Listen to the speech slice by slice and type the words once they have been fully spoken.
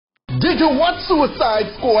Did you watch Suicide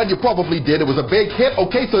Squad? You probably did. It was a big hit.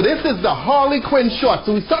 Okay, so this is the Harley Quinn short.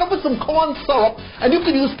 So we start off with some corn syrup, and you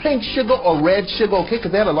can use pink sugar or red sugar, okay, because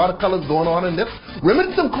they had a lot of colors going on in this. Remember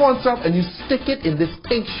some corn syrup, and you stick it in this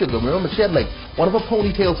pink sugar. Remember, she had like, one of her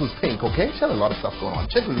ponytails was pink, okay? She had a lot of stuff going on.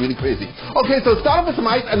 Chick was really crazy. Okay, so start off with some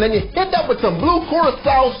ice, and then you hit that with some blue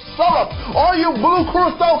curacao syrup. All you blue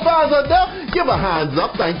curacao fans out there, give a hands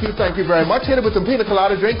up. Thank you very much. Hit it with some pina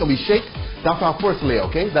colada drink, and we shake. That's our first layer,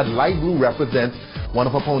 okay? That light blue represents one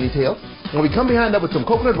of her ponytails. When we come behind that with some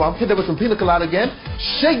coconut rum, hit that with some pina colada again,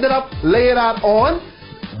 shake that up, lay it out on.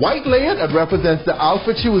 White layer, that represents the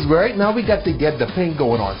outfit she was wearing. Now we got to get the pink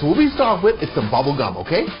going on. So what we start with is some bubble gum,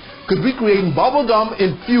 okay? Because we're creating bubble gum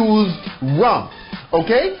infused rum,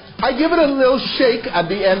 okay? I give it a little shake at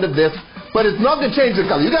the end of this, but it's not going to change the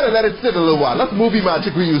color. You got to let it sit a little while. That's movie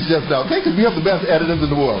magic we use just now, okay? Because we have the best editors in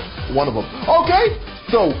the world, one of them. Okay?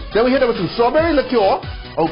 So then we hit it with some strawberry liqueur.